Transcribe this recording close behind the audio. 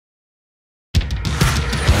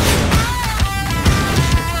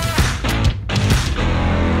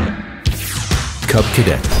Cub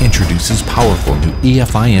Cadet introduces powerful new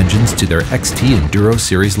EFI engines to their XT Enduro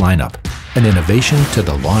Series lineup, an innovation to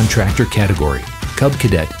the lawn tractor category. Cub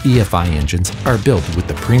Cadet EFI engines are built with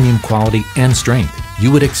the premium quality and strength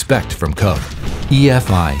you would expect from Cub.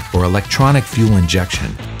 EFI, or electronic fuel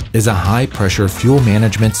injection, is a high-pressure fuel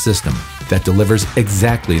management system that delivers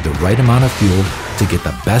exactly the right amount of fuel to get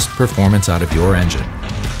the best performance out of your engine.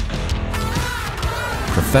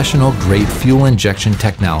 Professional-grade fuel injection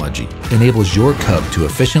technology enables your Cub to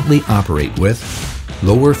efficiently operate with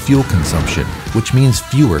lower fuel consumption, which means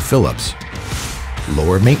fewer fill-ups,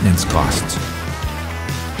 lower maintenance costs,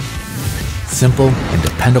 simple and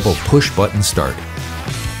dependable push-button start,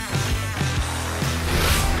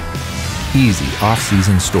 easy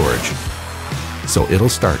off-season storage, so it'll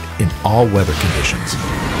start in all weather conditions,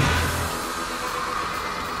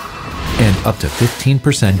 and up to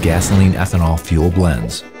 15% gasoline ethanol fuel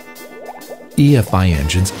blends. EFI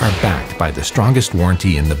engines are backed by the strongest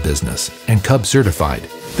warranty in the business and Cub certified.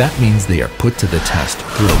 That means they are put to the test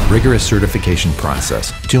through a rigorous certification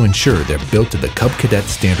process to ensure they're built to the Cub Cadet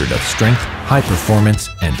standard of strength, high performance,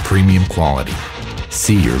 and premium quality.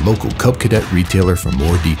 See your local Cub Cadet retailer for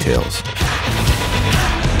more details.